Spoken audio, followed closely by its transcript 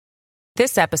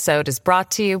This episode is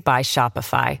brought to you by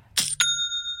Shopify.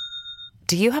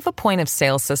 Do you have a point of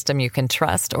sale system you can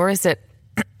trust, or is it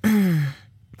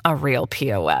a real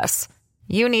POS?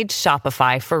 You need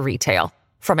Shopify for retail.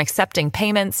 From accepting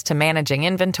payments to managing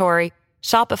inventory,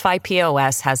 Shopify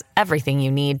POS has everything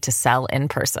you need to sell in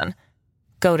person.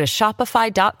 Go to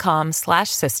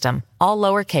shopify.com/system, all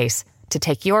lowercase, to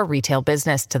take your retail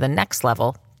business to the next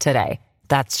level today.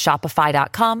 That's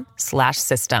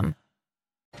shopify.com/system.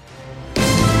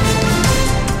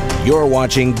 You're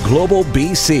watching Global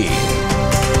BC.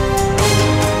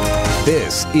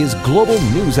 This is Global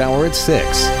News Hour at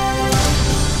 6.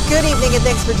 Good evening and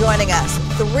thanks for joining us.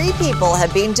 3 people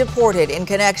have been deported in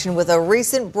connection with a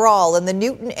recent brawl in the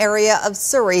Newton area of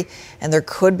Surrey, and there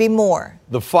could be more.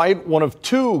 The fight, one of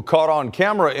 2 caught on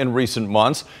camera in recent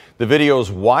months. The video is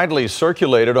widely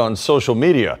circulated on social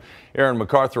media. Aaron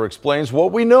MacArthur explains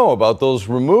what we know about those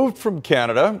removed from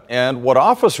Canada and what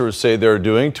officers say they're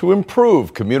doing to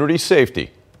improve community safety.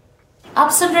 The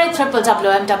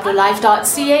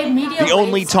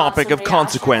only topic of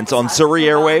consequence on Surrey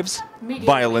airwaves?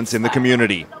 Violence in the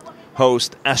community.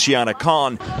 Host Ashiana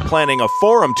Khan planning a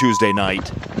forum Tuesday night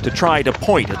to try to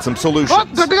point at some solutions.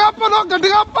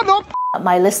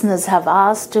 My listeners have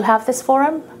asked to have this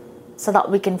forum so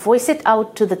that we can voice it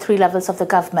out to the 3 levels of the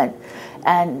government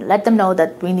and let them know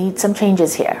that we need some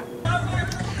changes here.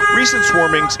 Recent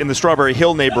swarmings in the Strawberry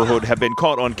Hill neighborhood have been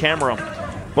caught on camera.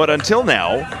 But until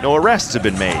now, no arrests have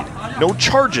been made. No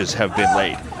charges have been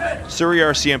laid. Surrey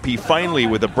RCMP finally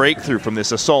with a breakthrough from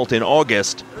this assault in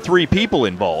August. 3 people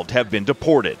involved have been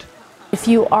deported. If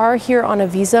you are here on a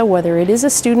visa, whether it is a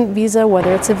student visa,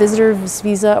 whether it's a visitor's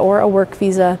visa or a work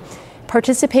visa,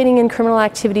 participating in criminal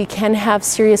activity can have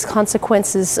serious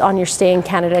consequences on your stay in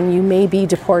Canada, and you may be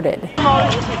deported.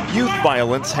 Youth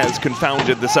violence has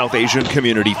confounded the South Asian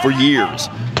community for years.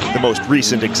 The most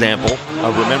recent example,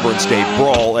 a Remembrance Day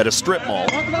brawl at a strip mall.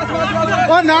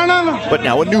 But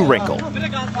now a new wrinkle.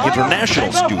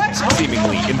 International students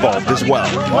seemingly involved as well.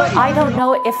 I don't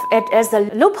know if it is a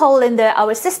loophole in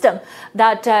our system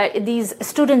that these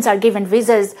students are given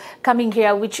visas coming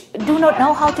here which do not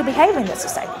know how to behave in the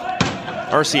society.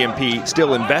 RCMP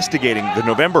still investigating the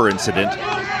November incident.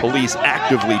 Police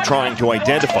actively trying to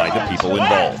identify the people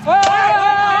involved.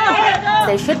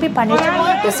 They should be punished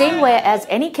the same way as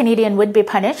any Canadian would be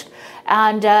punished,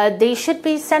 and they should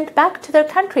be sent back to their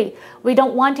country. We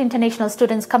don't want international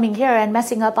students coming here and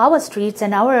messing up our streets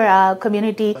and our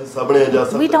community.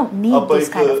 We don't need this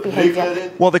kind of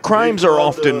behavior. While the crimes are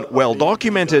often well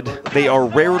documented, they are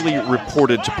rarely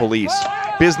reported to police.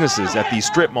 Businesses at these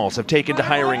strip malls have taken to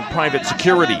hiring private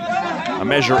security, a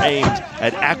measure aimed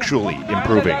at actually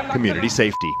improving community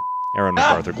safety. Aaron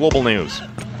MacArthur, Global News.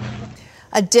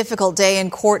 A difficult day in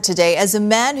court today as a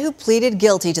man who pleaded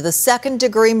guilty to the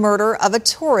second-degree murder of a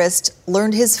tourist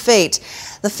learned his fate.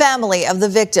 The family of the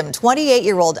victim,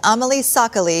 28-year-old Amelie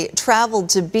Sakali, traveled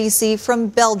to BC from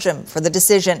Belgium for the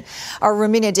decision. Our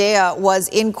Rumina Daya was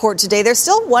in court today. There's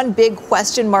still one big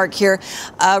question mark here,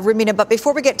 Rumina, but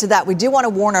before we get to that, we do want to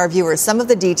warn our viewers. Some of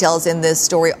the details in this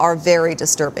story are very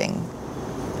disturbing.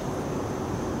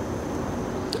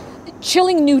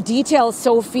 Chilling new details,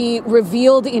 Sophie,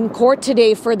 revealed in court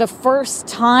today for the first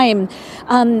time,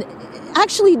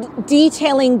 actually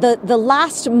detailing the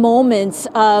last moments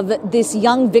of this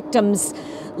young victim's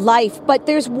life. But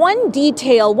there's one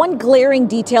detail, one glaring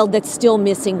detail that's still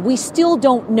missing. We still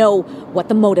don't know what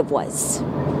the motive was.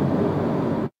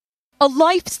 A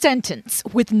life sentence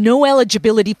with no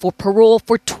eligibility for parole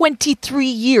for 23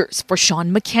 years for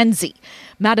Sean McKenzie.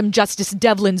 Madam Justice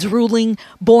Devlin's ruling,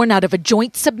 born out of a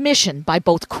joint submission by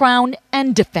both Crown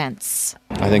and defense.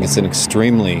 I think it's an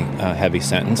extremely heavy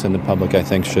sentence, and the public, I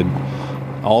think, should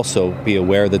also be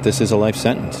aware that this is a life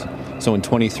sentence. So in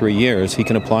 23 years, he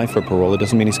can apply for parole. It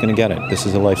doesn't mean he's going to get it. This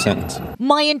is a life sentence.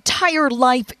 My entire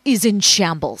life is in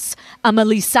shambles,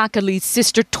 Amelie Sakali's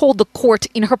sister told the court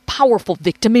in her powerful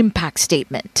victim impact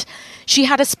statement. She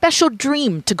had a special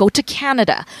dream to go to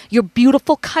Canada, your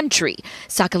beautiful country.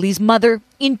 Sakali's mother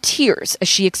in tears as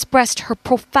she expressed her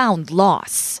profound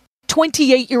loss.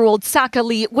 28-year-old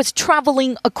Sakali was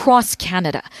traveling across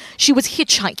Canada. She was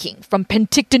hitchhiking from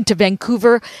Penticton to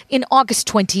Vancouver in August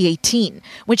 2018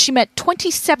 when she met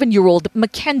 27-year-old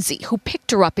Mackenzie, who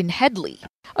picked her up in Headley.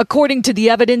 According to the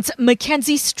evidence,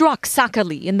 Mackenzie struck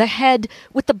Sakali in the head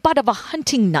with the butt of a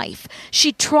hunting knife.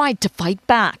 She tried to fight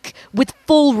back. With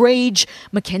full rage,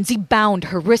 Mackenzie bound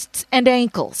her wrists and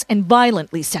ankles and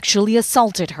violently sexually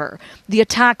assaulted her. The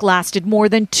attack lasted more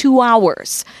than 2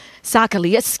 hours.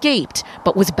 Sakali escaped,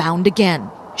 but was bound again.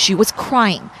 She was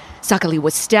crying. Sakali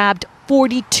was stabbed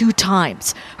 42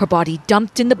 times. Her body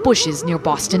dumped in the bushes near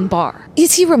Boston Bar.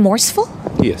 Is he remorseful?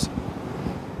 He is.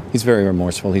 He's very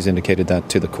remorseful. He's indicated that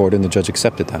to the court, and the judge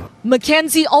accepted that.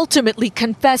 Mackenzie ultimately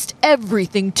confessed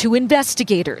everything to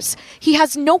investigators. He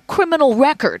has no criminal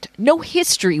record, no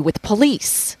history with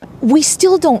police. We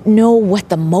still don't know what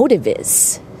the motive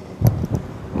is.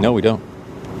 No, we don't.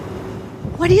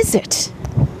 What is it?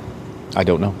 I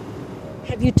don't know.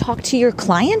 Have you talked to your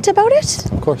client about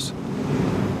it? Of course.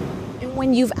 And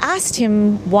when you've asked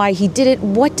him why he did it,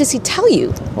 what does he tell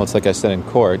you? Well, it's like I said in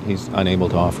court, he's unable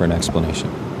to offer an explanation.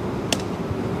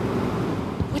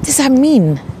 What does that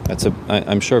mean?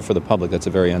 I'm sure for the public that's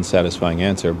a very unsatisfying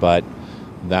answer, but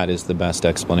that is the best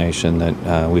explanation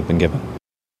that we've been given.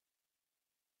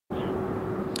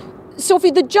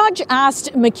 Sophie, the judge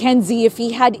asked Mackenzie if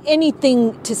he had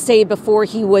anything to say before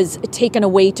he was taken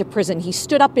away to prison. He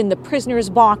stood up in the prisoner's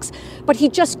box, but he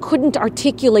just couldn't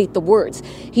articulate the words.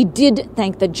 He did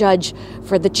thank the judge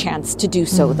for the chance to do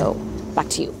so, though. Back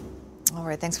to you. All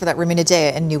right, thanks for that, Rumi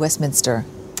Nadeya in New Westminster.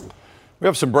 We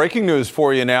have some breaking news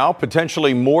for you now.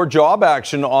 Potentially more job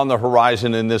action on the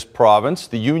horizon in this province.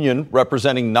 The union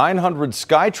representing 900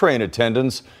 SkyTrain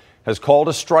attendants has called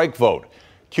a strike vote.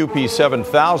 QP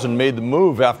 7000 made the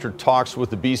move after talks with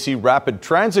the BC Rapid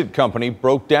Transit Company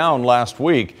broke down last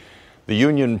week. The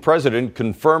union president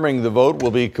confirming the vote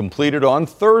will be completed on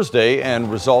Thursday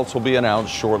and results will be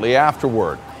announced shortly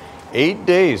afterward. 8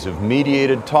 days of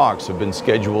mediated talks have been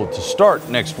scheduled to start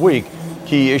next week.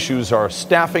 Key issues are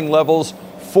staffing levels,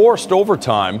 forced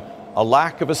overtime, a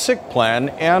lack of a sick plan,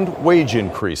 and wage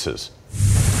increases.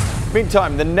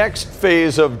 Meantime, the next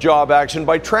phase of job action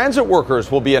by transit workers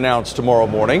will be announced tomorrow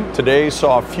morning. Today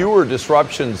saw fewer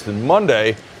disruptions than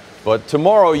Monday, but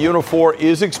tomorrow Unifor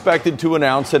is expected to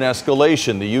announce an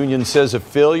escalation. The union says a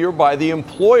failure by the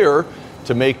employer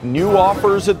to make new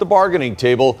offers at the bargaining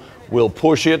table will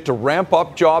push it to ramp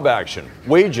up job action.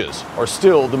 Wages are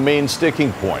still the main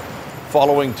sticking point.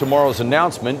 Following tomorrow's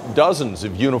announcement, dozens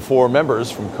of Unifor members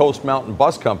from Coast Mountain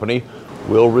Bus Company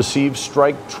will receive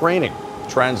strike training.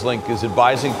 TransLink is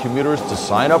advising commuters to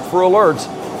sign up for alerts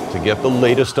to get the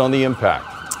latest on the impact.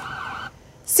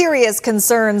 Serious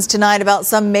concerns tonight about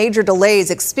some major delays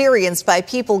experienced by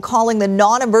people calling the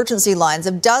non-emergency lines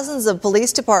of dozens of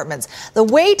police departments. The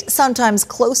wait sometimes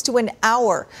close to an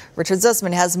hour. Richard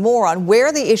Zussman has more on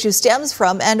where the issue stems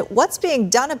from and what's being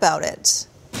done about it.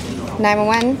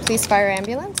 911, police, fire,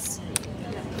 ambulance.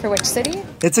 For which city?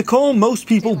 It's a call most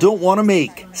people don't want to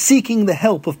make, seeking the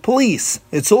help of police.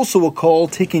 It's also a call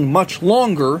taking much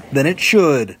longer than it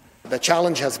should. The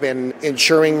challenge has been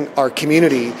ensuring our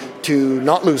community to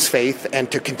not lose faith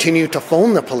and to continue to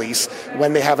phone the police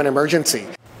when they have an emergency.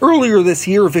 Earlier this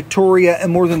year, Victoria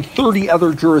and more than 30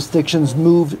 other jurisdictions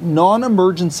moved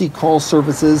non-emergency call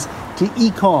services to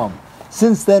ECOM.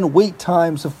 Since then, wait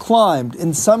times have climbed,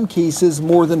 in some cases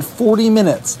more than 40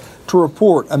 minutes, to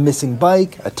report a missing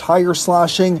bike, a tire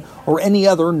slashing, or any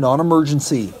other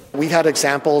non-emergency. We've had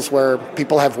examples where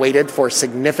people have waited for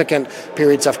significant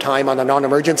periods of time on a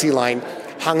non-emergency line,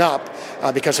 hung up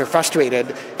because they're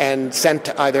frustrated, and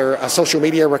sent either a social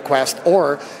media request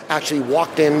or actually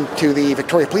walked into the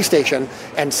Victoria Police Station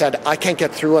and said, I can't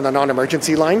get through on the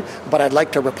non-emergency line, but I'd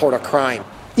like to report a crime.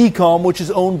 ECOM, which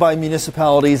is owned by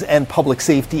municipalities and public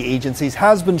safety agencies,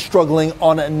 has been struggling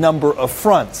on a number of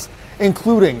fronts,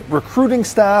 including recruiting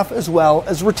staff as well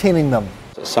as retaining them.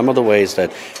 Some of the ways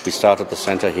that we started the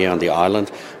centre here on the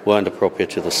island weren't appropriate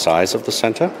to the size of the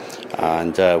centre,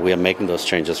 and we are making those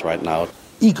changes right now.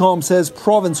 ECOM says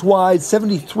province-wide,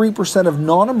 73% of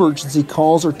non-emergency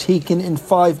calls are taken in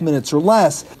 5 minutes or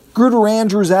less. Gruder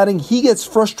Andrews adding he gets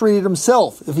frustrated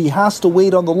himself if he has to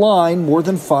wait on the line more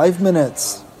than 5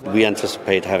 minutes. We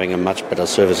anticipate having a much better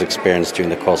service experience during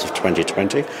the course of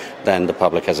 2020 than the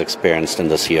public has experienced in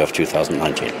this year of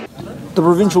 2019. The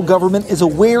provincial government is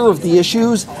aware of the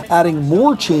issues, adding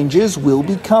more changes will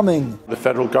be coming. The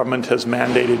federal government has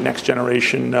mandated next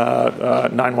generation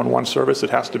 911 service. It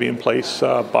has to be in place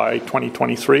by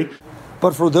 2023.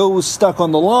 But for those stuck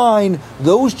on the line,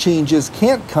 those changes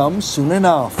can't come soon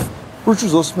enough. Richard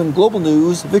Zussman, Global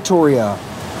News, Victoria.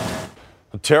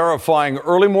 A terrifying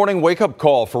early morning wake-up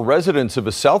call for residents of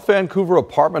a South Vancouver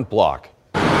apartment block.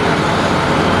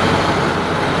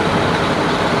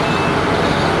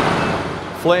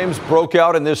 Flames broke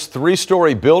out in this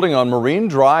 3-story building on Marine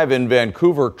Drive in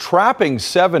Vancouver, trapping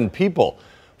 7 people.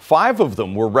 5 of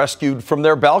them were rescued from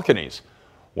their balconies.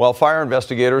 While fire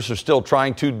investigators are still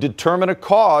trying to determine a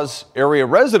cause, area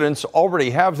residents already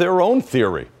have their own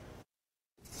theory.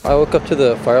 I woke up to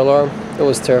the fire alarm. It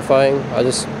was terrifying. I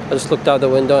just looked out the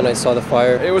window and I saw the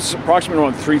fire. It was approximately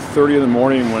around 3:30 in the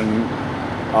morning when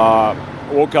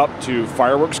Woke up to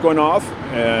fireworks going off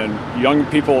and young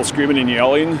people screaming and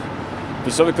yelling.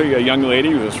 Specifically, a young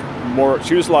lady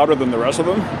she was louder than the rest of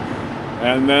them.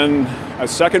 And then a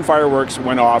second fireworks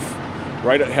went off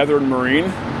right at Heather and Marine.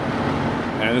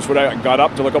 And that's when I got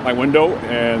up to look out my window,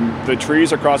 and the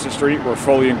trees across the street were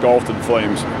fully engulfed in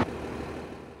flames.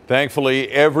 Thankfully,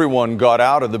 everyone got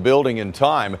out of the building in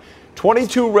time.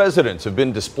 22 residents have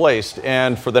been displaced,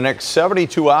 and for the next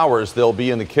 72 hours, they'll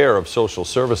be in the care of social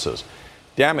services.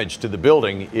 Damage to the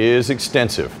building is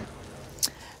extensive.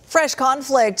 Fresh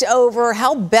conflict over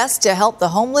how best to help the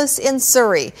homeless in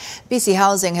Surrey. BC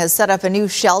Housing has set up a new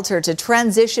shelter to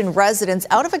transition residents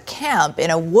out of a camp in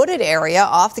a wooded area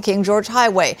off the King George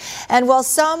Highway. And while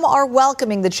some are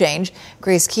welcoming the change,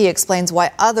 Grace Key explains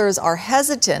why others are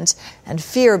hesitant and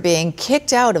fear being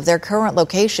kicked out of their current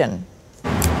location.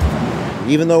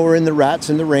 Even though we're in the rats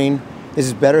and the rain, this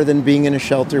is better than being in a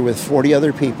shelter with 40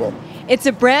 other people. It's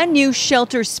a brand new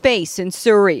shelter space in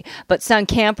Surrey, but some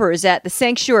campers at the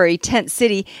Sanctuary Tent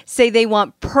City say they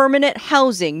want permanent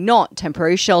housing, not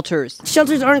temporary shelters.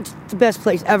 Shelters aren't the best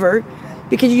place ever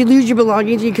because you lose your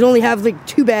belongings. You can only have like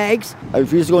 2 bags. I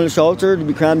refuse to go in a shelter to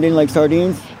be crammed in like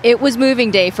sardines. It was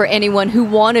moving day for anyone who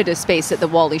wanted a space at the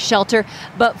Wally shelter,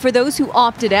 but for those who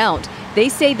opted out, they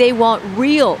say they want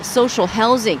real social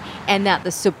housing and that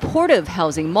the supportive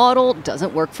housing model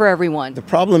doesn't work for everyone. The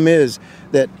problem is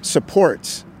that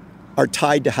supports are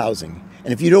tied to housing.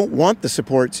 And if you don't want the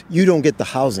supports, you don't get the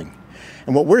housing.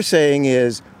 And what we're saying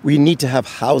is we need to have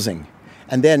housing.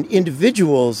 And then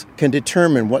individuals can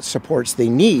determine what supports they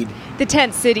need. The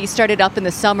Tent City started up in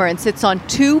the summer and sits on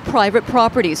 2 private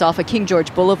properties off of King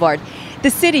George Boulevard. The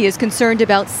city is concerned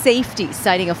about safety,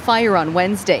 citing a fire on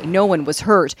Wednesday. No one was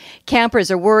hurt.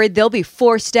 Campers are worried they'll be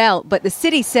forced out, but the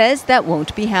city says that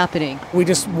won't be happening. We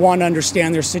just want to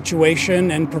understand their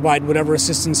situation and provide whatever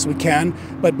assistance we can,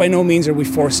 but by no means are we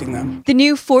forcing them. The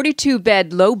new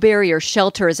 42-bed low-barrier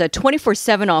shelter is a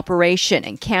 24/7 operation,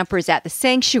 and campers at the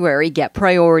Sanctuary get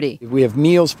priority. We have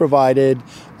meals provided.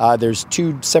 There's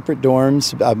 2 separate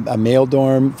dorms, a male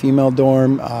dorm, female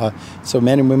dorm. So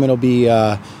men and women will be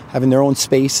having their own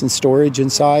space and storage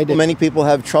inside. Many people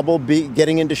have trouble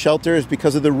getting into shelters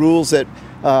because of the rules that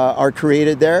are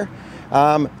created there.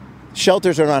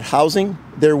 Shelters are not housing,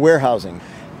 they're warehousing.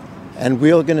 And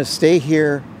we're going to stay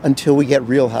here until we get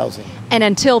real housing. And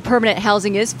until permanent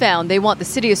housing is found, they want the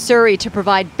city of Surrey to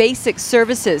provide basic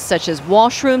services such as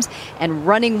washrooms and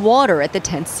running water at the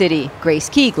Tent City. Grace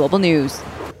Key, Global News.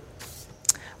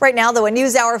 Right now, though, a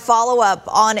NewsHour follow-up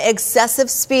on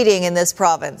excessive speeding in this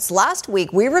province. Last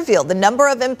week, we revealed the number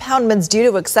of impoundments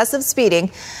due to excessive speeding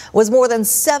was more than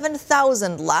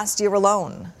 7,000 last year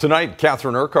alone. Tonight,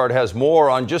 Catherine Urquhart has more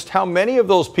on just how many of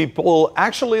those people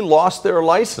actually lost their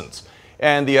license.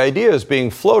 And the idea is being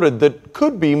floated that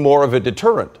could be more of a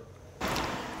deterrent.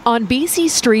 On BC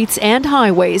streets and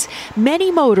highways,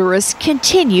 many motorists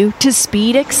continue to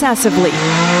speed excessively.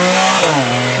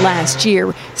 Last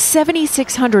year,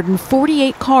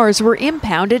 7,648 cars were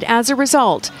impounded as a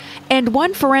result. And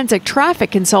one forensic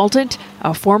traffic consultant,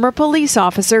 a former police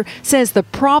officer, says the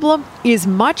problem is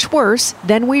much worse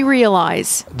than we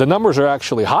realize. The numbers are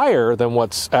actually higher than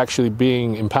what's actually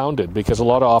being impounded because a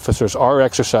lot of officers are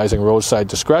exercising roadside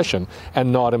discretion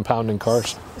and not impounding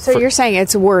cars. So you're saying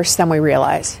it's worse than we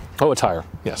realize? Oh, it's higher.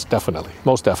 Yes, definitely.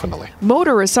 Most definitely.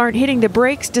 Motorists aren't hitting the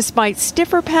brakes despite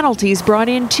stiffer penalties brought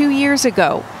in 2 years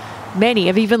ago. Many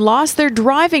have even lost their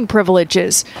driving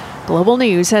privileges. Global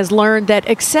News has learned that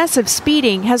excessive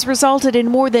speeding has resulted in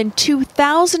more than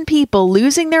 2,000 people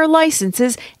losing their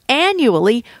licenses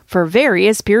annually for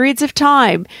various periods of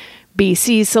time.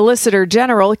 BC Solicitor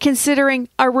General considering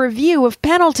a review of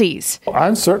penalties.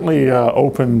 I'm certainly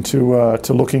open to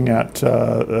looking at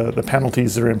the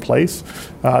penalties that are in place,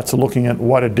 to looking at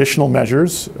what additional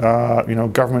measures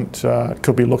government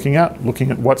could be looking at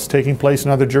what's taking place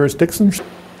in other jurisdictions.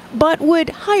 But would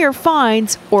higher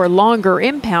fines or longer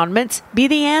impoundments be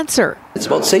the answer? It's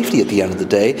about safety at the end of the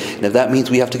day, and if that means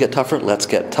we have to get tougher, let's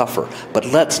get tougher. But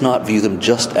let's not view them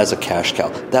just as a cash cow.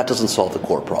 That doesn't solve the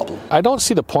core problem. I don't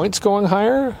see the points going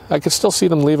higher. I could still see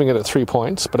them leaving it at 3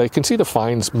 points, but I can see the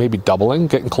fines maybe doubling,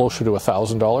 getting closer to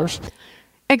 $1,000.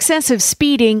 Excessive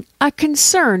speeding, a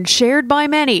concern shared by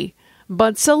many,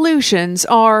 but solutions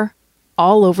are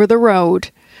all over the road.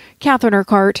 Catherine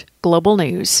Urquhart, Global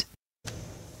News.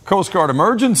 Coast Guard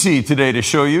emergency today to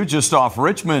show you just off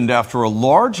Richmond after a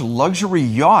large luxury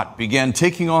yacht began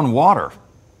taking on water.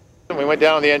 We went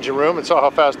down in the engine room and saw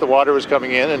how fast the water was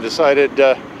coming in and decided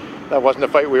that wasn't a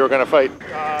fight we were going to fight.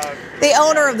 The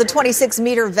owner of the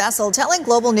 26-meter vessel telling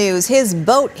Global News his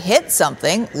boat hit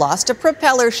something, lost a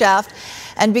propeller shaft,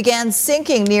 and began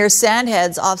sinking near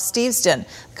Sandheads off Steveston.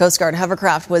 The Coast Guard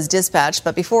hovercraft was dispatched,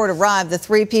 but before it arrived, the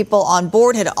 3 people on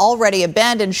board had already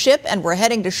abandoned ship and were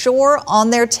heading to shore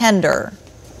on their tender.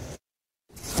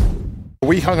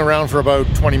 We hung around for about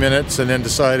 20 minutes and then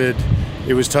decided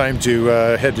it was time to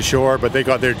head to shore, but they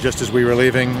got there just as we were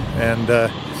leaving, and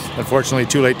unfortunately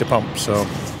too late to pump. So,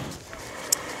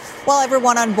 while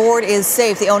everyone on board is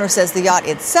safe, the owner says the yacht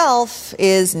itself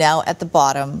is now at the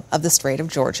bottom of the Strait of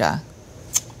Georgia.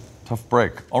 Tough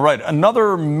break. All right,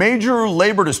 another major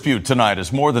labor dispute tonight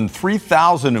as more than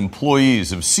 3,000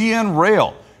 employees of CN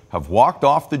Rail have walked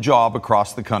off the job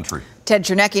across the country. Ted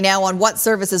Chernecki now on what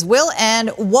services will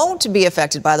and won't be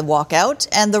affected by the walkout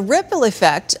and the ripple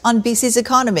effect on BC's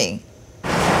economy.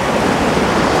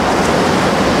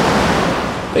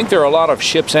 I think there are a lot of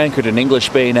ships anchored in English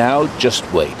Bay now. Just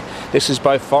wait. This is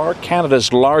by far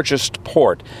Canada's largest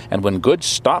port, and when goods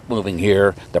stop moving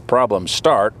here, the problems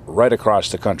start right across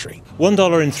the country.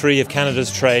 $1 in 3 of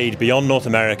Canada's trade beyond North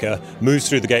America moves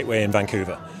through the gateway in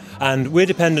Vancouver. And we're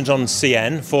dependent on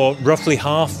CN for roughly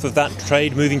half of that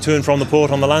trade moving to and from the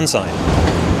port on the land side.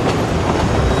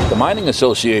 The Mining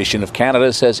Association of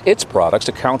Canada says its products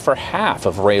account for half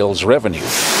of rail's revenue.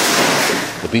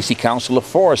 The BC Council of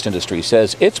Forest Industry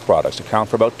says its products account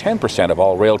for about 10% of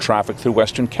all rail traffic through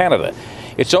Western Canada.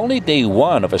 It's only day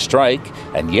one of a strike,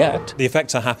 and yet the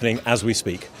effects are happening as we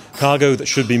speak. Cargo that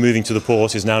should be moving to the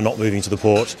port is now not moving to the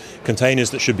port.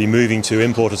 Containers that should be moving to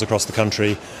importers across the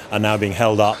country are now being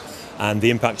held up, and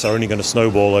the impacts are only going to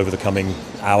snowball over the coming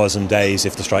hours and days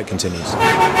if the strike continues.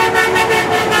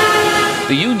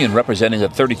 The union representing the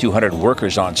 3,200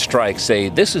 workers on strike say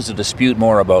this is a dispute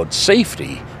more about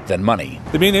safety than money.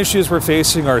 The main issues we're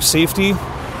facing are safety,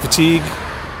 fatigue,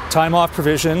 time off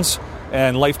provisions,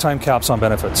 and lifetime caps on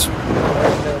benefits.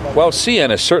 While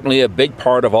CN is certainly a big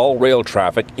part of all rail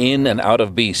traffic in and out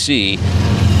of BC,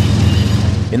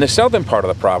 in the southern part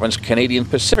of the province, Canadian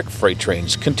Pacific freight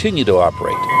trains continue to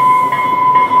operate,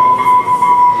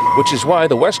 which is why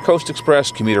the West Coast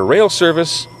Express commuter rail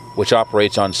service, which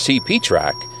operates on CP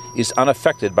track, is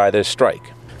unaffected by this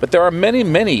strike. But there are many,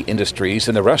 many industries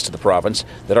in the rest of the province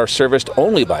that are serviced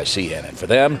only by CN, and for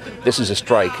them, this is a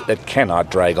strike that cannot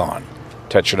drag on.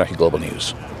 Ted Chernecki, Global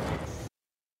News.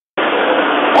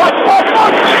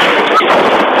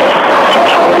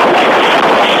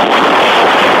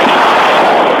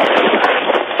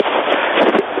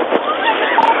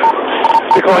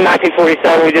 We're going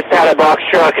 1947. We just had a box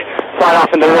truck fly off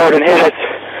in the road and hit us.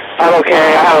 I'm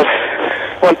okay. I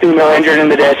have 1 female injured in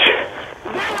the ditch.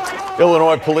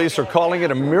 Illinois police are calling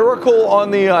it a miracle on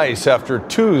the ice after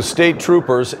 2 state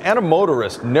troopers and a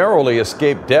motorist narrowly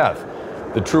escaped death.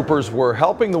 The troopers were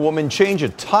helping the woman change a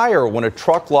tire when a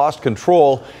truck lost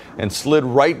control and slid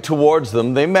right towards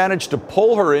them. They managed to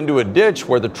pull her into a ditch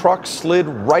where the truck slid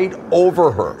right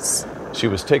over her. She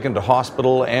was taken to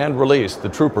hospital and released. The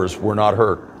troopers were not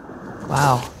hurt.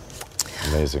 Wow.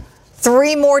 Amazing.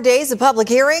 3 more days of public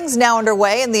hearings now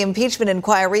underway in the impeachment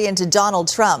inquiry into Donald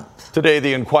Trump. Today,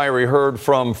 the inquiry heard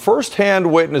from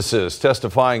first-hand witnesses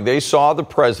testifying they saw the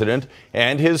president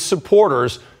and his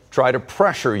supporters try to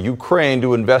pressure Ukraine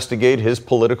to investigate his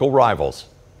political rivals.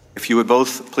 If you would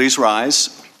both please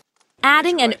rise.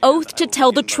 Adding an oath to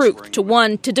tell the truth to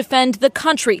one to defend the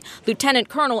country, Lieutenant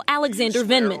Colonel Alexander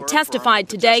Vindman testified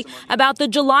today about the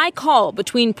July call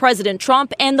between President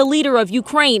Trump and the leader of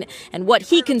Ukraine and what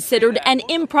he considered an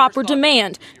improper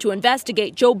demand to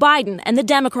investigate Joe Biden and the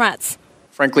Democrats.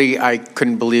 Frankly, I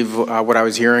couldn't believe what I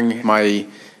was hearing. My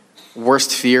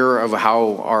worst fear of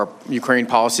how our Ukraine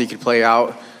policy could play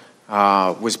out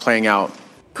was playing out.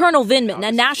 Colonel Vindman,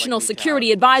 a national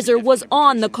security advisor, was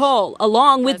on the call,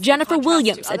 along with Jennifer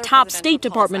Williams, a top State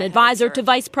Department advisor to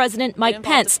Vice President Mike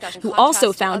Pence, who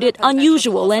also found it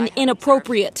unusual and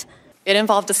inappropriate. It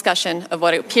involved discussion of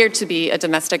what appeared to be a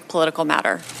domestic political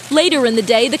matter. Later in the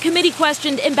day, the committee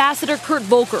questioned Ambassador Kurt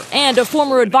Volker and a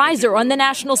former advisor on the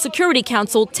National Security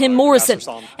Council, Tim Morrison.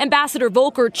 Ambassador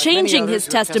Volker changing his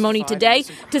testimony today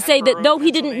to say that though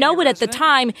he didn't know it at the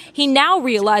time, he now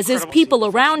realizes people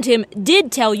around him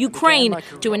did tell Ukraine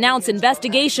to announce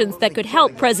investigations that could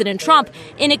help President Trump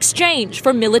in exchange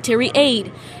for military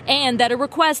aid, and that a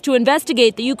request to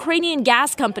investigate the Ukrainian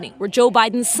gas company where Joe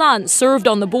Biden's son served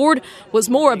on the board was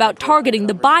more about targeting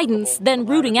the Bidens than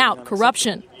rooting out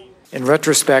corruption. In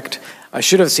retrospect, I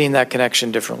should have seen that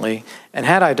connection differently, and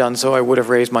had I done so, I would have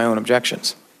raised my own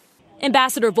objections.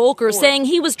 Ambassador Volker saying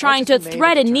he was trying to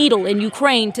thread a needle in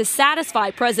Ukraine to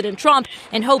satisfy President Trump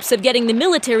in hopes of getting the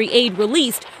military aid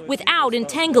released without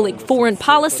entangling foreign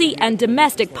policy and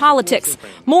domestic politics.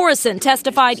 Morrison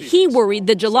testified he worried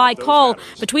the July call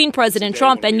between President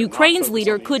Trump and Ukraine's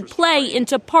leader could play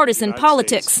into partisan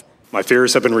politics. My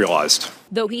fears have been realized.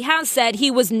 Though he has said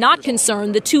he was not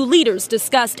concerned the two leaders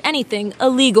discussed anything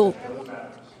illegal.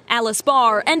 Alice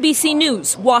Barr, NBC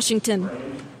News, Washington.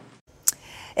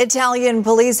 Italian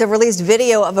police have released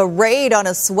video of a raid on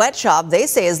a sweatshop they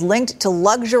say is linked to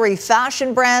luxury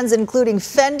fashion brands, including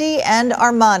Fendi and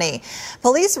Armani.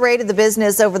 Police raided the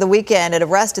business over the weekend and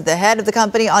arrested the head of the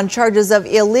company on charges of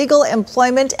illegal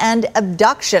employment and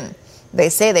abduction. They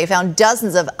say they found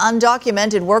dozens of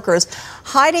undocumented workers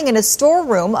hiding in a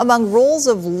storeroom among rolls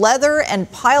of leather and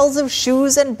piles of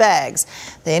shoes and bags.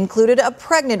 They included a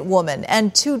pregnant woman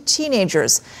and 2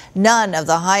 teenagers. None of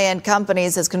the high-end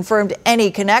companies has confirmed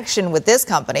any connection with this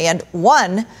company, and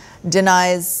one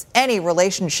denies any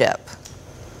relationship.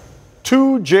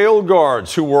 2 jail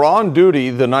guards who were on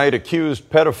duty the night accused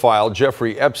pedophile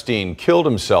Jeffrey Epstein killed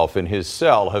himself in his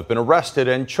cell have been arrested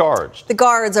and charged. The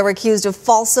guards are accused of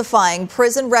falsifying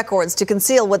prison records to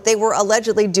conceal what they were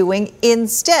allegedly doing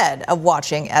instead of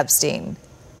watching Epstein.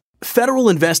 Federal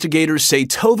investigators say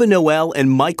Tova Noel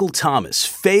and Michael Thomas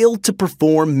failed to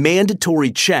perform mandatory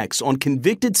checks on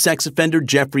convicted sex offender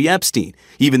Jeffrey Epstein,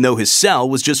 even though his cell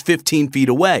was just 15 feet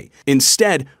away.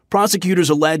 Instead, prosecutors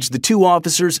allege the 2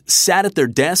 officers sat at their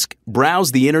desk,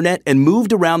 browsed the internet, and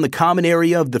moved around the common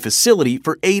area of the facility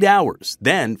for 8 hours,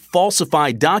 then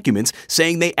falsified documents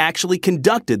saying they actually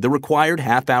conducted the required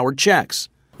half-hour checks.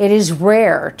 It is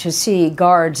rare to see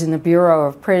guards in the Bureau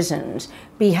of Prisons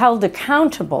be held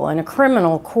accountable in a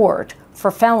criminal court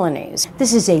for felonies.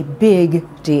 This is a big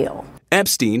deal.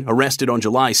 Epstein, arrested on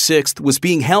July 6th, was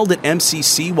being held at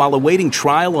MCC while awaiting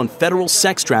trial on federal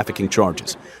sex trafficking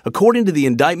charges. According to the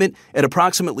indictment, at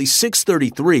approximately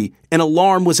 6:33, an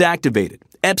alarm was activated.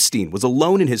 Epstein was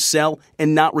alone in his cell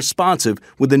and not responsive,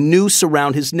 with a noose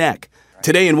around his neck.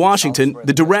 Today in Washington,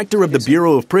 the director of the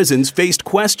Bureau of Prisons faced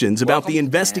questions about the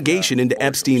investigation into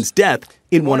Epstein's death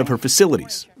in one of her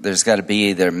facilities. There's got to be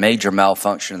either major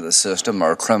malfunction of the system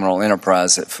or a criminal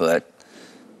enterprise at foot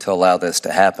to allow this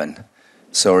to happen.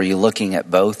 So are you looking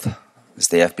at both? Is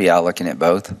the FBI looking at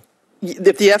both?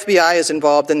 If the FBI is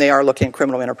involved, then they are looking at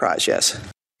criminal enterprise, yes.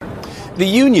 The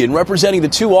union representing the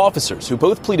 2 officers who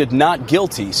both pleaded not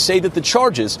guilty say that the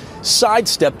charges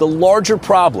sidestep the larger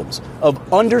problems of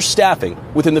understaffing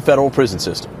within the federal prison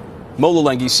system. Mola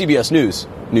Lenghi, CBS News,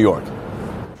 New York.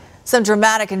 Some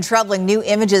dramatic and troubling new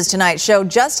images tonight show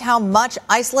just how much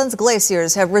Iceland's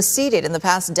glaciers have receded in the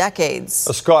past decades.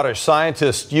 A Scottish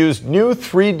scientist used new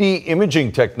 3D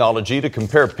imaging technology to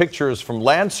compare pictures from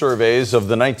land surveys of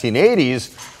the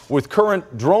 1980s with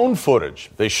current drone footage.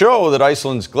 They show that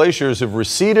Iceland's glaciers have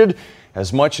receded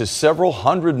as much as several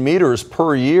hundred meters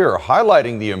per year,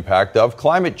 highlighting the impact of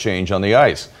climate change on the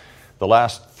ice. The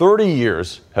last 30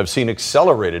 years have seen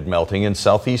accelerated melting in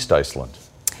southeast Iceland.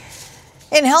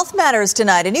 In Health Matters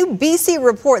tonight, a new BC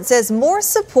report says more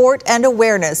support and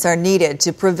awareness are needed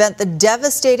to prevent the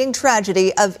devastating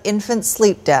tragedy of infant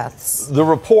sleep deaths. The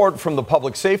report from the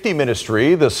Public Safety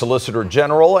Ministry, the Solicitor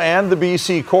General, and the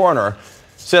BC Coroner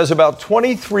says about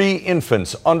 23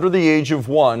 infants under the age of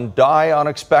 1 die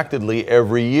unexpectedly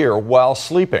every year while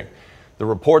sleeping. The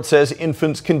report says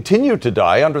infants continue to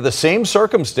die under the same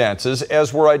circumstances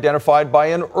as were identified by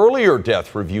an earlier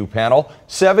death review panel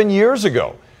 7 years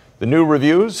ago. The new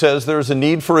review says there's a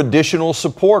need for additional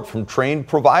support from trained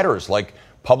providers like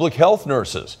public health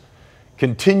nurses.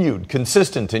 Continued,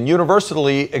 consistent, and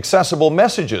universally accessible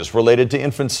messages related to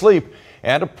infant sleep,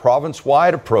 and a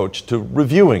province-wide approach to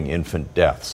reviewing infant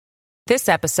deaths. This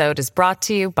episode is brought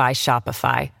to you by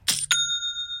Shopify.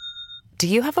 Do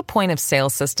you have a point of sale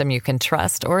system you can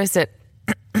trust, or is it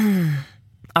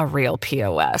a real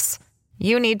POS?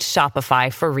 You need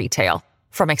Shopify for retail.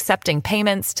 From accepting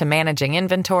payments to managing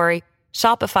inventory,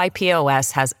 Shopify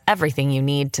POS has everything you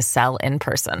need to sell in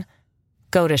person.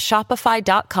 Go to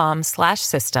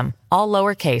shopify.com/system, all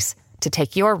lowercase, to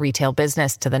take your retail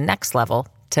business to the next level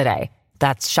today.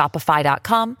 That's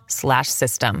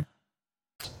shopify.com/system.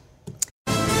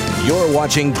 You're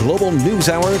watching Global News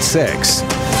Hour at 6.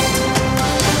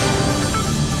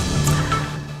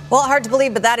 Well, hard to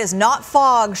believe, but that is not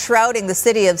fog shrouding the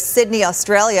city of Sydney,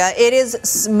 Australia. It is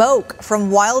smoke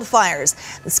from wildfires.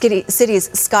 The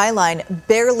city's skyline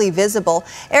barely visible.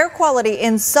 Air quality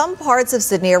in some parts of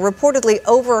Sydney are reportedly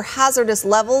over hazardous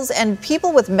levels, and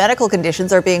people with medical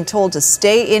conditions are being told to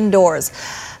stay indoors.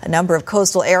 A number of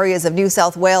coastal areas of New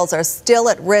South Wales are still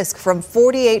at risk from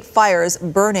 48 fires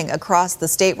burning across the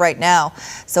state right now.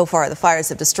 So far, the fires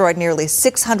have destroyed nearly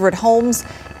 600 homes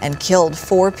and killed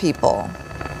 4 people.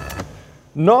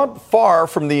 Not far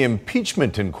from the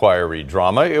impeachment inquiry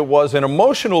drama, it was an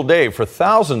emotional day for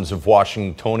thousands of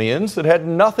Washingtonians that had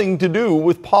nothing to do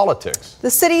with politics. The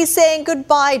city saying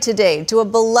goodbye today to a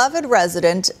beloved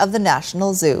resident of the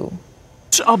National Zoo.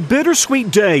 It's a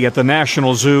bittersweet day at the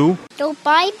National Zoo.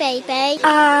 Goodbye, baby.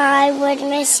 I would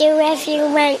miss you if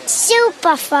you went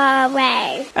super far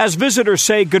away. As visitors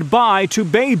say goodbye to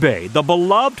Bebe, the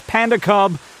beloved panda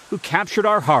cub who captured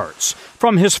our hearts.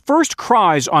 From his first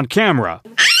cries on camera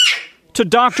to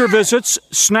doctor visits,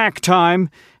 snack time,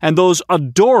 and those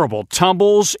adorable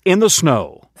tumbles in the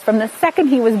snow. From the second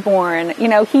he was born,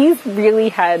 he's really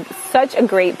had such a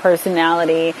great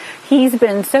personality. He's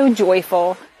been so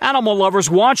joyful. Animal lovers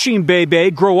watching Bebe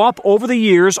grow up over the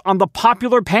years on the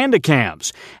popular panda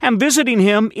cams and visiting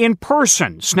him in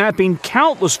person, snapping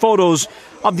countless photos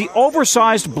of the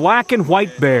oversized black and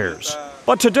white bears.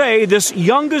 But today, this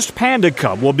youngest panda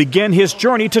cub will begin his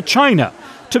journey to China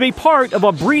to be part of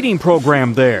a breeding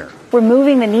program there. We're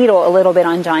moving the needle a little bit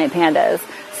on giant pandas.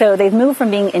 So they've moved from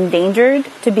being endangered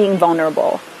to being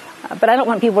vulnerable. But I don't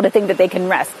want people to think that they can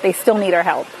rest. They still need our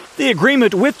help. The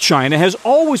agreement with China has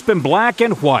always been black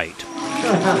and white.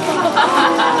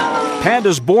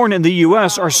 Pandas born in the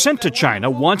U.S. are sent to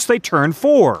China once they turn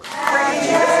 4.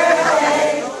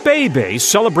 Bebe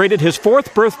celebrated his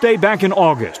 4th birthday back in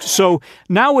August, so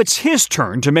now it's his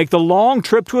turn to make the long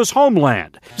trip to his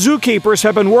homeland. Zookeepers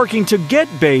have been working to get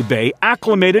Bebe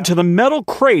acclimated to the metal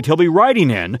crate he'll be riding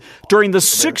in during the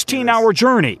 16-hour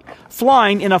journey,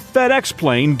 flying in a FedEx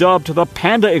plane dubbed the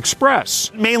Panda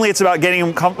Express. Mainly it's about getting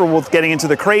him comfortable with getting into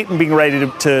the crate and being ready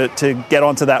to get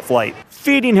onto that flight.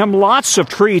 Feeding him lots of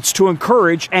treats to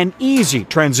encourage an easy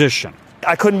transition.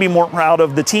 I couldn't be more proud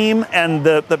of the team and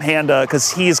the panda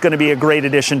because he's going to be a great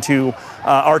addition to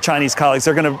our Chinese colleagues.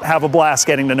 They're going to have a blast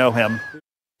getting to know him.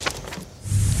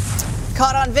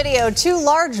 Caught on video, 2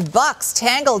 large bucks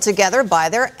tangled together by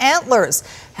their antlers.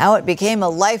 How it became a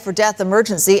life or death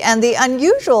emergency and the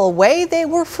unusual way they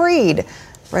were freed.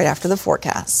 Right after the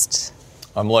forecast.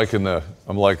 I'm liking the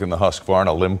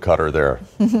Husqvarna limb cutter there.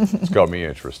 It's got me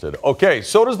interested. Okay,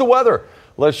 so does the weather.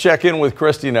 Let's check in with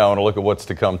Christy now and a look at what's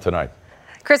to come tonight.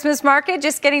 Christmas market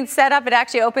just getting set up. It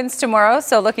actually opens tomorrow.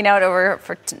 So looking out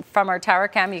from our tower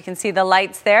cam, you can see the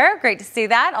lights there. Great to see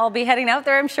that. I'll be heading out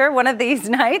there, I'm sure, one of these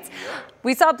nights.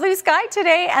 We saw blue sky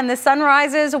today, and the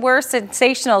sunrises were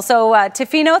sensational. So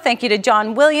Tofino, thank you to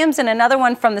John Williams, and another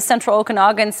one from the central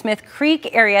Okanagan Smith Creek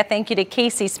area. Thank you to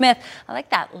Casey Smith. I like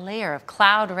that layer of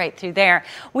cloud right through there.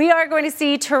 We are going to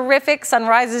see terrific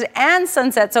sunrises and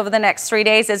sunsets over the next 3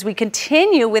 days as we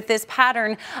continue with this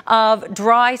pattern of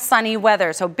dry, sunny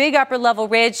weather. So big upper level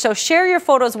ridge. So share your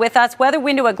photos with us. Weather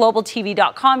window at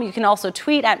globaltv.com. You can also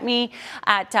tweet at me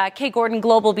at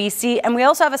KGordonGlobalBC. And we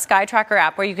also have a Sky Tracker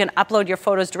app where you can upload your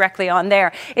photos directly on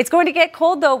there. It's going to get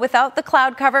cold though without the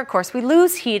cloud cover. Of course, we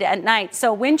lose heat at night.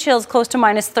 So wind chills close to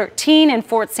 -13 in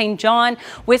Fort St. John,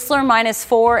 Whistler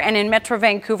 -4, and in Metro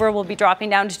Vancouver we'll be dropping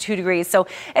down to 2 degrees. So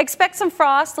expect some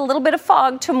frost, a little bit of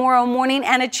fog tomorrow morning,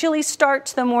 and a chilly start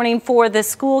to the morning for the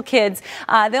school kids.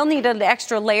 They'll need an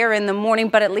extra layer in the morning,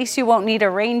 but at least you won't need a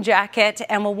rain jacket,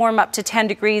 and we'll warm up to 10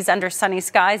 degrees under sunny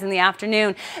skies in the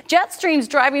afternoon. Jet streams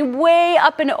driving way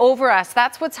up and over us.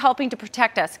 That's what's helping to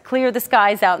protect us, clear the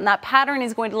skies out, and that pattern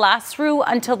is going to last through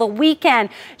until the weekend.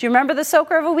 Do you remember the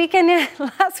soaker of a weekend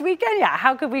last weekend? Yeah,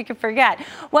 how could we forget?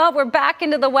 Well, we're back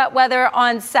into the wet weather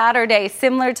on Saturday,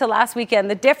 similar to last weekend.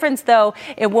 The difference, though,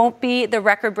 it won't be the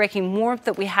record-breaking warmth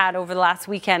that we had over the last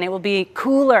weekend. It will be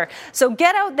cooler. So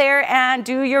get out there and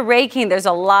do your raking. There's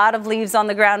a lot of leaves on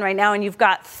the ground right now, and you've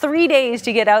got 3 days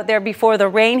to get out there before the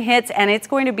rain hits, and it's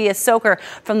going to be a soaker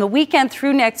from the weekend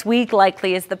through next week,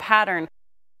 likely is the pattern.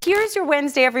 Here's your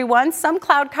Wednesday, everyone. Some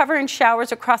cloud cover and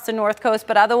showers across the north coast,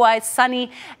 but otherwise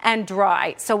sunny and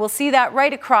dry. So we'll see that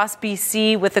right across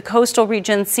BC with the coastal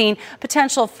region seeing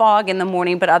potential fog in the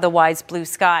morning, but otherwise blue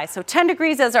sky. So 10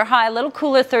 degrees as our high, a little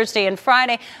cooler Thursday and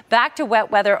Friday, back to wet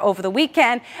weather over the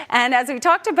weekend. And as we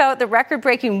talked about the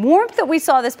record-breaking warmth that we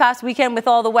saw this past weekend with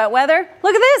all the wet weather,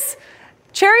 look at this.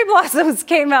 Cherry blossoms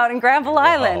came out in Granville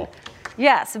Island.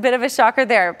 Yes, a bit of a shocker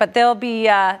there, but they'll be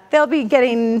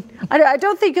getting. I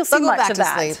don't think you'll see much of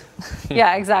that. Sleep.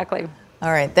 Yeah, exactly.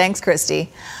 All right, thanks,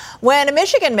 Christy. When a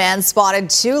Michigan man spotted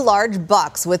 2 large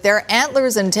bucks with their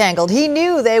antlers entangled, he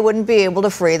knew they wouldn't be able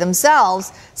to free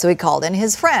themselves, so he called in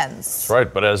his friends. That's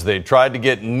right, but as they tried to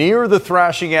get near the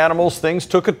thrashing animals, things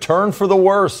took a turn for the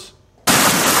worse.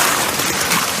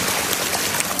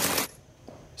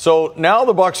 So now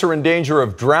the bucks are in danger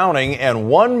of drowning, and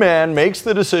one man makes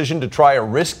the decision to try a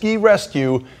risky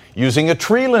rescue using a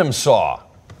tree limb saw.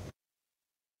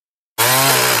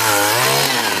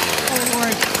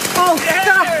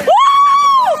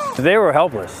 They were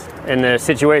helpless in the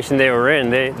situation they were in.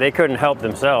 They couldn't help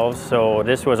themselves, so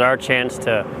this was our chance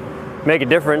to make a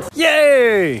difference.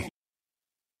 Yay!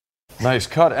 Nice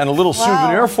cut, and a little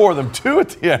souvenir for them, too, at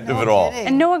the end of it all.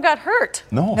 And no one got hurt.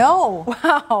 No.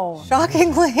 Wow.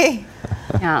 Shockingly.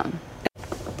 Yeah.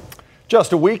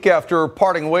 Just a week after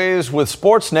parting ways with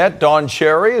Sportsnet, Don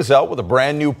Cherry is out with a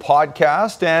brand new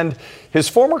podcast, and his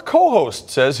former co-host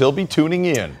says he'll be tuning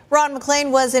in. Ron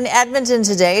MacLean was in Edmonton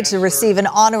today to receive an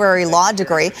honorary law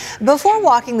degree. Before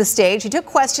walking the stage, he took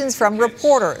questions from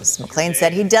reporters. MacLean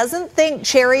said he doesn't think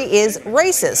Cherry is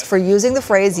racist for using the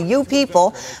phrase "you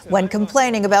people" when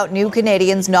complaining about new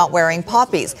Canadians not wearing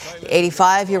poppies. The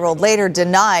 85-year-old later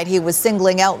denied he was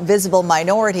singling out visible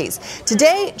minorities.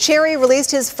 Today, Cherry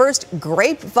released his first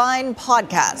Grapevine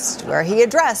podcast, where he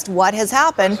addressed what has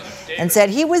happened and said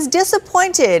he was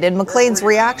disappointed in MacLean's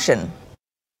reaction.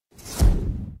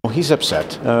 He's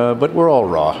upset, but we're all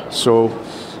raw. So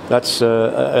that's,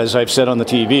 as I've said on the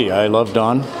TV, I love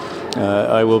Don.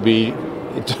 I will be,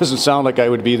 it doesn't sound like I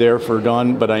would be there for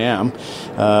Don, but I am.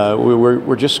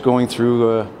 We're just going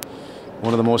through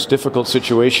one of the most difficult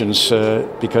situations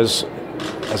because,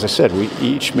 as I said, we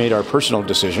each made our personal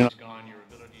decision.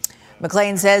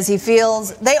 MacLean says he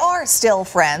feels they are still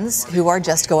friends who are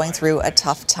just going through a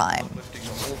tough time.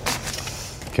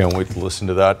 Can't wait to listen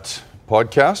to that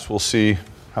podcast. We'll see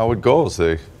how it goes.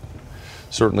 They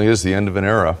certainly is the end of an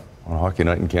era on Hockey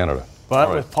Night in Canada.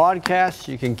 But with podcasts,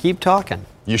 you can keep talking.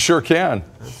 You sure can.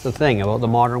 That's the thing about the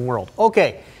modern world.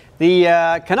 Okay,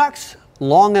 the Canucks'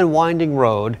 long and winding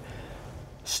road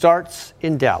starts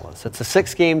in Dallas. It's a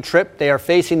 6-game trip. They are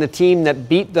facing the team that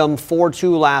beat them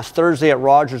 4-2 last Thursday at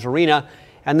Rogers Arena.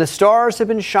 And the Stars have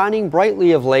been shining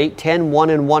brightly of late,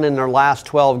 10-1-1 in their last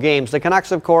 12 games. The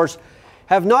Canucks, of course,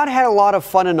 have not had a lot of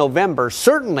fun in November,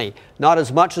 certainly not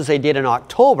as much as they did in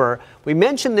October. We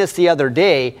mentioned this the other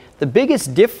day. The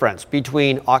biggest difference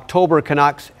between October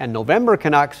Canucks and November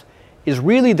Canucks is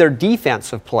really their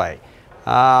defensive play.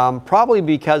 Probably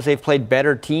because they've played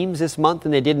better teams this month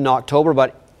than they did in October,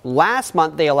 but last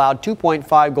month they allowed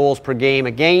 2.5 goals per game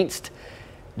against.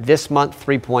 This month,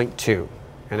 3.2.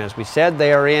 And as we said,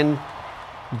 they are in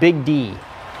Big D.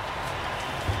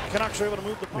 The Canucks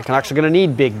are going to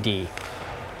need Big D.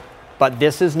 But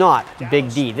this is not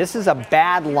Big D. This is a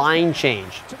bad line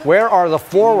change. Where are the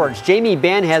forwards? Jamie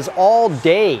Benn has all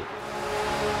day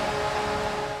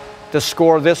to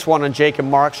score this one on Jacob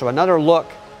Markstrom. Another look.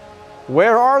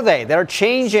 Where are they? They're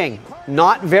changing.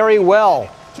 Not very well.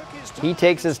 He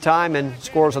takes his time and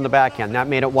scores on the backhand. That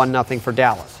made it 1-0 for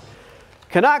Dallas.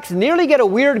 Canucks nearly get a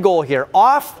weird goal here.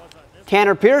 Off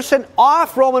Tanner Pearson,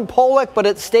 off Roman Polak, but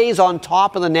it stays on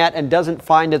top of the net and doesn't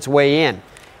find its way in.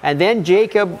 And then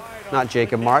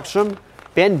Markstrom,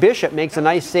 Ben Bishop makes a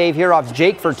nice save here off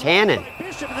Jake Virtanen.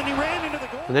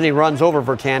 And then he runs over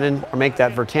Virtanen, or make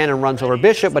that Virtanen runs over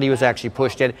Bishop, but he was actually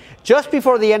pushed in. Just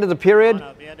before the end of the period,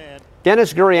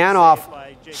 Denis Gurianov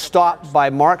stopped by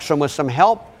Markstrom with some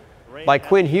help by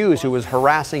Quinn Hughes, who was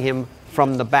harassing him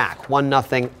from the back.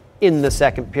 1-0 in the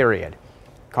second period.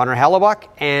 Connor Hellebuck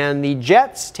and the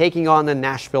Jets taking on the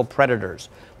Nashville Predators.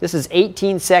 This is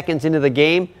 18 seconds into the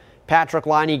game. Patrick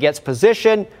Laine gets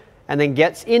position and then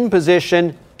gets in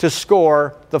position to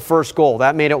score the first goal.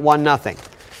 That made it 1-0.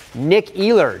 Nick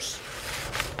Ehlers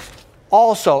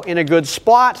also in a good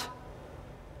spot.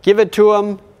 Give it to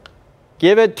him.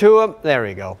 There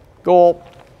we go. Goal.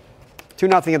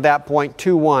 2-0 at that point.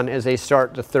 2-1 as they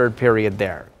start the third period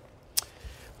there.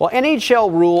 Well,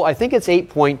 NHL rule, I think it's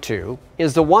 8.2,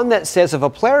 is the one that says if a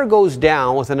player goes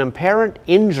down with an apparent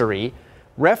injury,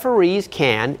 referees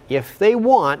can, if they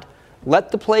want,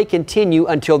 let the play continue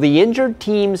until the injured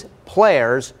team's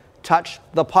players touch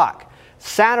the puck.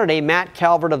 Saturday, Matt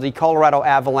Calvert of the Colorado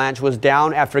Avalanche was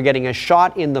down after getting a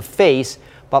shot in the face,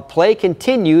 but play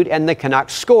continued and the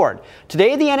Canucks scored.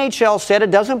 Today, the NHL said it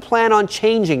doesn't plan on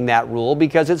changing that rule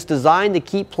because it's designed to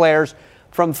keep players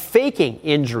from faking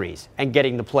injuries and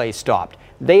getting the play stopped.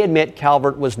 They admit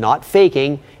Calvert was not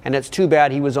faking, and it's too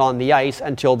bad he was on the ice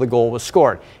until the goal was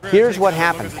scored. Here's what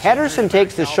happened. Pettersson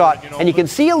takes the shot, and you can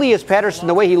see Elias Pettersson,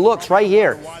 the way he looks right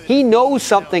here. He knows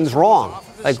something's wrong.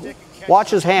 Like, Watch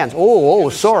his hands. Oh,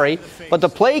 sorry. But the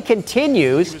play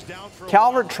continues.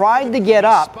 Calvert tried to get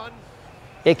up.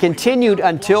 It continued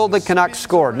until the Canucks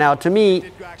scored. Now, to me,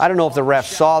 I don't know if the ref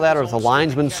saw that or if the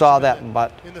linesman saw that,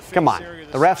 but come on.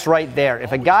 The ref's right there.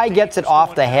 If a guy gets it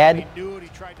off the head,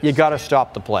 you got to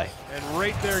stop the play. And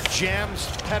right there jams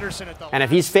Pettersson at the And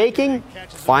if he's faking,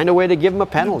 find a way to give him a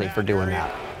penalty for doing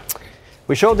that.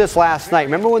 We showed this last night.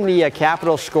 Remember when the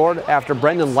Capitals scored after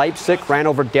Brendan Leipsic ran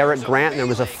over Derek Grant and there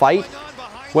was a fight?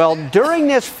 Well, during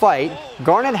this fight,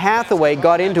 Garnet Hathaway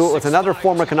got into it with another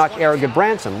former Canuck, Erik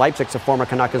Gudbranson. Leipzig's a former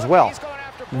Canuck as well.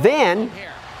 Then,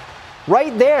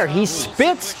 right there, he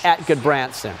spits at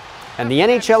Gudbranson. And the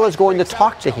NHL is going to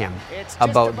talk to him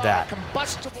about that.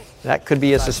 That could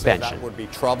be a suspension. That would be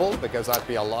trouble because that'd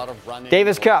be a lot of running.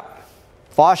 Davis Cup.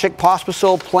 Vasek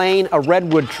Pospisil playing a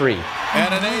redwood tree.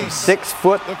 And an ace.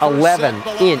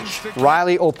 6'11"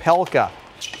 Riley Opelka.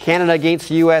 Canada against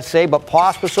the USA, but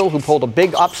Pospisil, who pulled a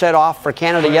big upset off for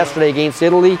Canada yesterday against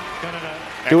Italy,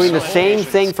 doing the same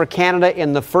thing for Canada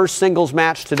in the first singles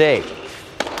match today.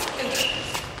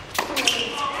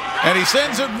 And he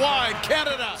sends it wide,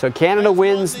 Canada. So Canada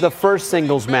wins the first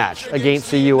singles match against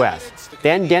the U.S.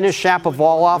 Then Denis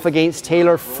Shapovalov against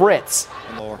Taylor Fritz.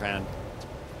 Lower hand.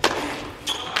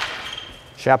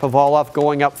 Shapovalov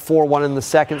going up 4-1 in the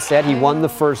second set. He won the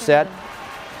first set.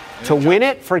 To win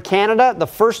it for Canada, the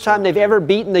first time they've ever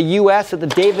beaten the U.S. at the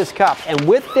Davis Cup. And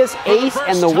with this ace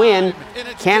and the win,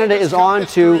 Canada is on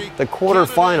to the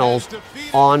quarterfinals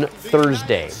on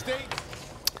Thursday.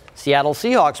 Seattle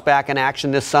Seahawks back in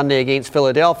action this Sunday against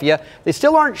Philadelphia. They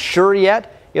still aren't sure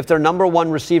yet if their number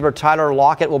one receiver, Tyler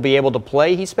Lockett, will be able to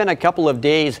play. He spent a couple of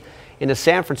days in a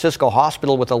San Francisco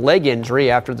hospital with a leg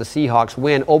injury after the Seahawks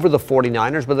win over the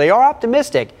 49ers, but they are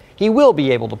optimistic he will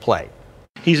be able to play.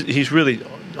 He's really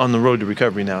on the road to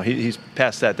recovery now. He's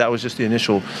past that. That was just the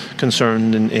initial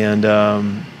concern, and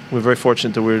we're very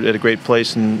fortunate that we're at a great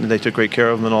place and they took great care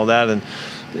of him and all that, and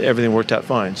everything worked out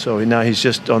fine. So now he's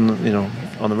just on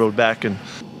the road back and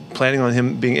planning on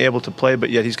him being able to play, but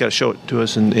yet he's got to show it to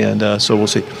us, and so we'll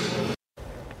see.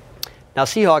 Now,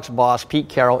 Seahawks boss Pete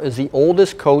Carroll is the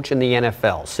oldest coach in the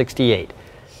NFL, 68.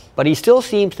 But he still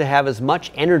seems to have as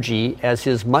much energy as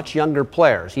his much younger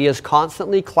players. He is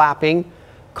constantly clapping,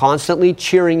 constantly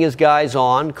cheering his guys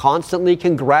on, constantly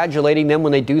congratulating them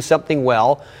when they do something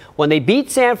well. When they beat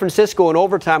San Francisco in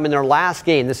overtime in their last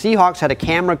game, the Seahawks had a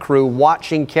camera crew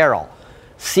watching Carroll,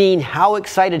 seeing how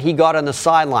excited he got on the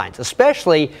sidelines,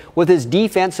 especially with his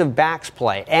defensive backs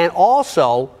play. And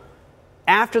also,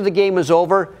 after the game was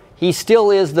over, he still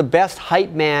is the best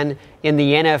hype man in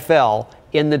the NFL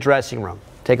in the dressing room.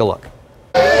 Take a look.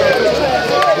 I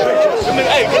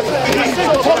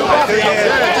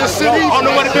don't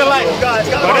know what it feel like, but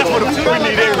that's what we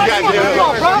need every goddamn.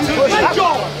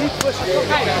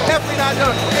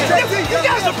 You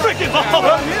guys are freaking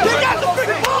ballers. You guys are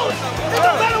freaking ballers. It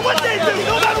don't matter what they do.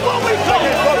 No matter what we do.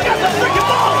 You guys are freaking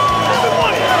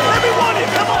ballers. Everyone,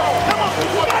 come on.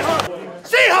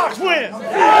 Seahawks win.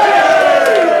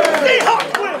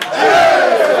 Seahawks win.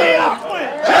 Seahawks win.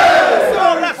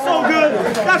 Oh, that's so good.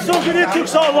 That's so good. It took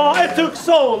so long. It took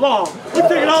so long. We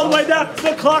took it all the way down.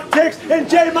 The clock ticks, and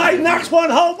Jay Mike knocks one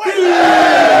home.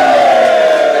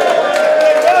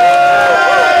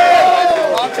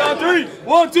 On three.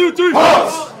 1, 2, 3.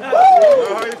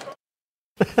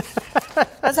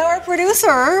 That's our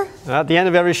producer. At the end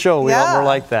of every show, we all were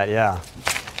like that, yeah.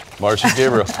 Marcia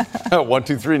Gabriel. 1,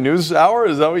 2, 3 news hour?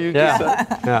 Is that what you just said?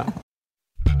 Yeah.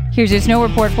 Here's your snow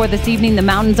report for this evening. The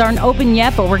mountains aren't open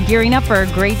yet, but we're gearing up for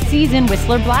a great season.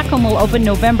 Whistler Blackcomb will open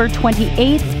November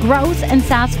 28th. Grouse and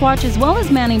Sasquatch, as well as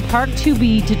Manning Park, to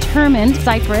be determined.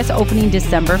 Cypress opening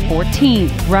December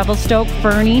 14th. Revelstoke,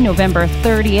 Fernie, November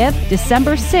 30th.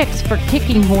 December 6th for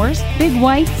Kicking Horse. Big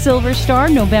White, Silver Star,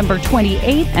 November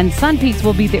 28th. And Sun Peaks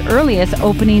will be the earliest,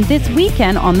 opening this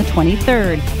weekend on the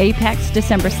 23rd. Apex,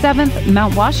 December 7th.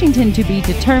 Mount Washington to be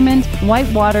determined.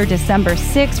 Whitewater, December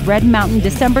 6th. Red Mountain,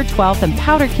 December 12th, and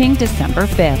Powder King December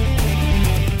 5th.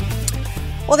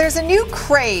 Well, there's a new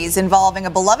craze involving a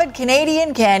beloved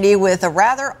Canadian candy with a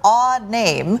rather odd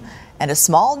name and a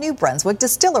small New Brunswick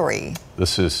distillery.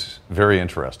 This is very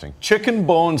interesting. Chicken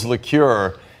Bones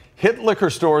liqueur hit liquor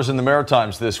stores in the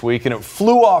Maritimes this week, and it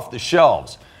flew off the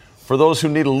shelves. For those who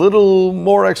need a little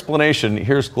more explanation,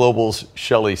 here's Global's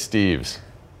Shelley Steeves.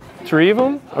 3 of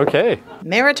them? Okay.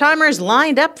 Maritimers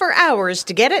lined up for hours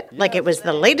to get it like it was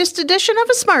the latest edition of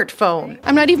a smartphone.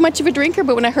 I'm not even much of a drinker,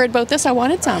 but when I heard about this, I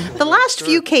wanted some. The last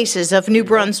few cases of New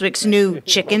Brunswick's new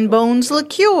Chicken Bones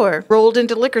liqueur rolled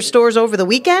into liquor stores over the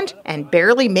weekend and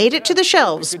barely made it to the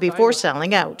shelves before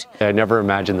selling out. I never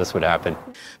imagined this would happen.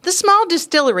 The small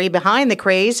distillery behind the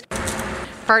craze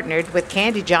partnered with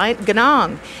candy giant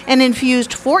Ganong and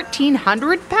infused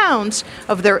 1,400 pounds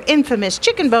of their infamous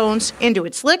chicken bones into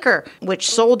its liquor, which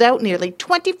sold out nearly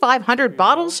 2,500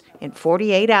 bottles in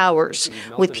 48 hours,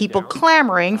 with people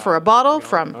clamoring for a bottle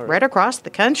from right across the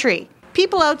country.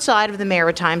 People outside of the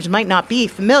Maritimes might not be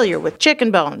familiar with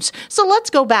chicken bones, so let's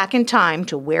go back in time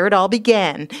to where it all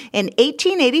began, in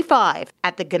 1885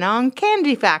 at the Ganong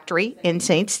Candy Factory in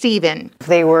St. Stephen.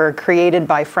 They were created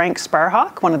by Frank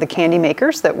Sparhawk, one of the candy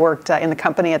makers that worked in the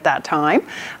company at that time,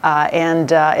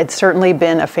 and it's certainly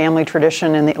been a family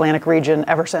tradition in the Atlantic region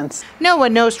ever since. No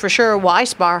one knows for sure why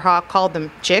Sparhawk called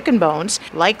them chicken bones,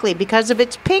 likely because of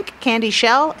its pink candy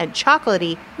shell and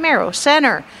chocolatey marrow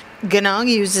center. Ganong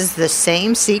uses the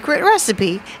same secret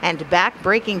recipe and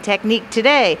back-breaking technique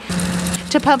today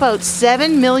to pump out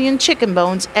 7 million chicken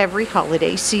bones every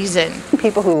holiday season.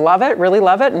 People who love it really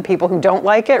love it, and people who don't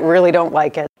like it really don't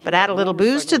like it. But add a little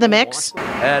booze to the mix.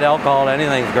 Add alcohol,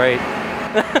 anything's great.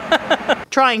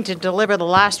 Trying to deliver the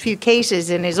last few cases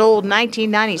in his old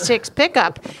 1996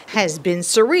 pickup has been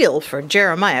surreal for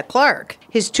Jeremiah Clark.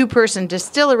 His two-person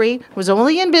distillery was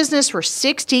only in business for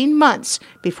 16 months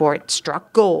before it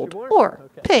struck gold, or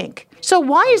pink. So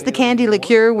why is the candy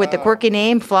liqueur with the quirky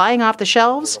name flying off the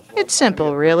shelves? It's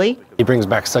simple, really. It brings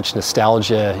back such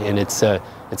nostalgia, and it's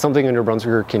something a New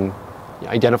Brunswicker can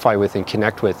identify with and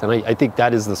connect with. And I think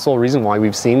that is the sole reason why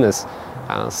we've seen this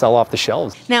sell off the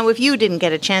shelves. Now, if you didn't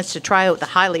get a chance to try out the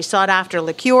highly sought-after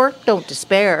liqueur, don't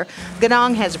despair.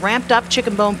 Ganong has ramped up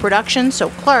chicken bone production so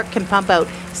Clark can pump out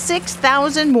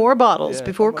 6,000 more bottles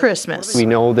before Christmas. We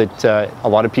know that a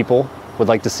lot of people would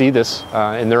like to see this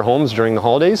in their homes during the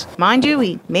holidays. Mind you,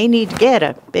 we may need to get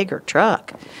a bigger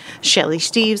truck. Shelley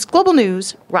Steeves, Global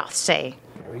News, Rothsay.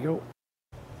 There we go.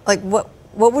 Like, what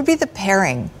would be the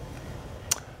pairing?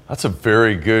 That's a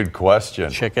very good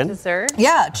question. Chicken. Dessert?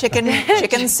 Yeah,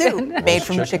 chicken soup made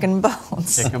from chicken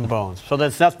bones. Chicken bones. So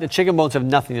the chicken bones have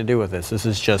nothing to do with this. This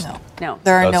is just... No.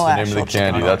 There are That's no the name actual of the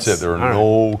candy. chicken That's bones. it. There are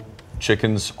no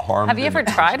chickens harmed. Have you ever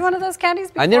tried one of those candies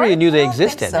before? I never even knew they I don't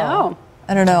think existed. so. No.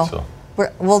 I don't know. So.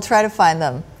 We'll try to find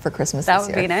them for Christmas That this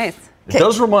would year. be nice. It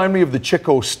does remind me of the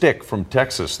Chico stick from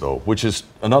Texas, though, which is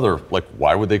another, like,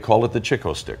 why would they call it the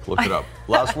Chico stick? Look it up.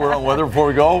 Last word on weather before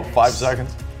we go. 5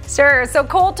 seconds. Sure. So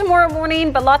cold tomorrow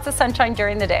morning, but lots of sunshine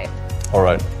during the day. All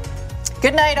right.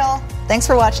 Good night, all. Thanks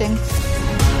for watching.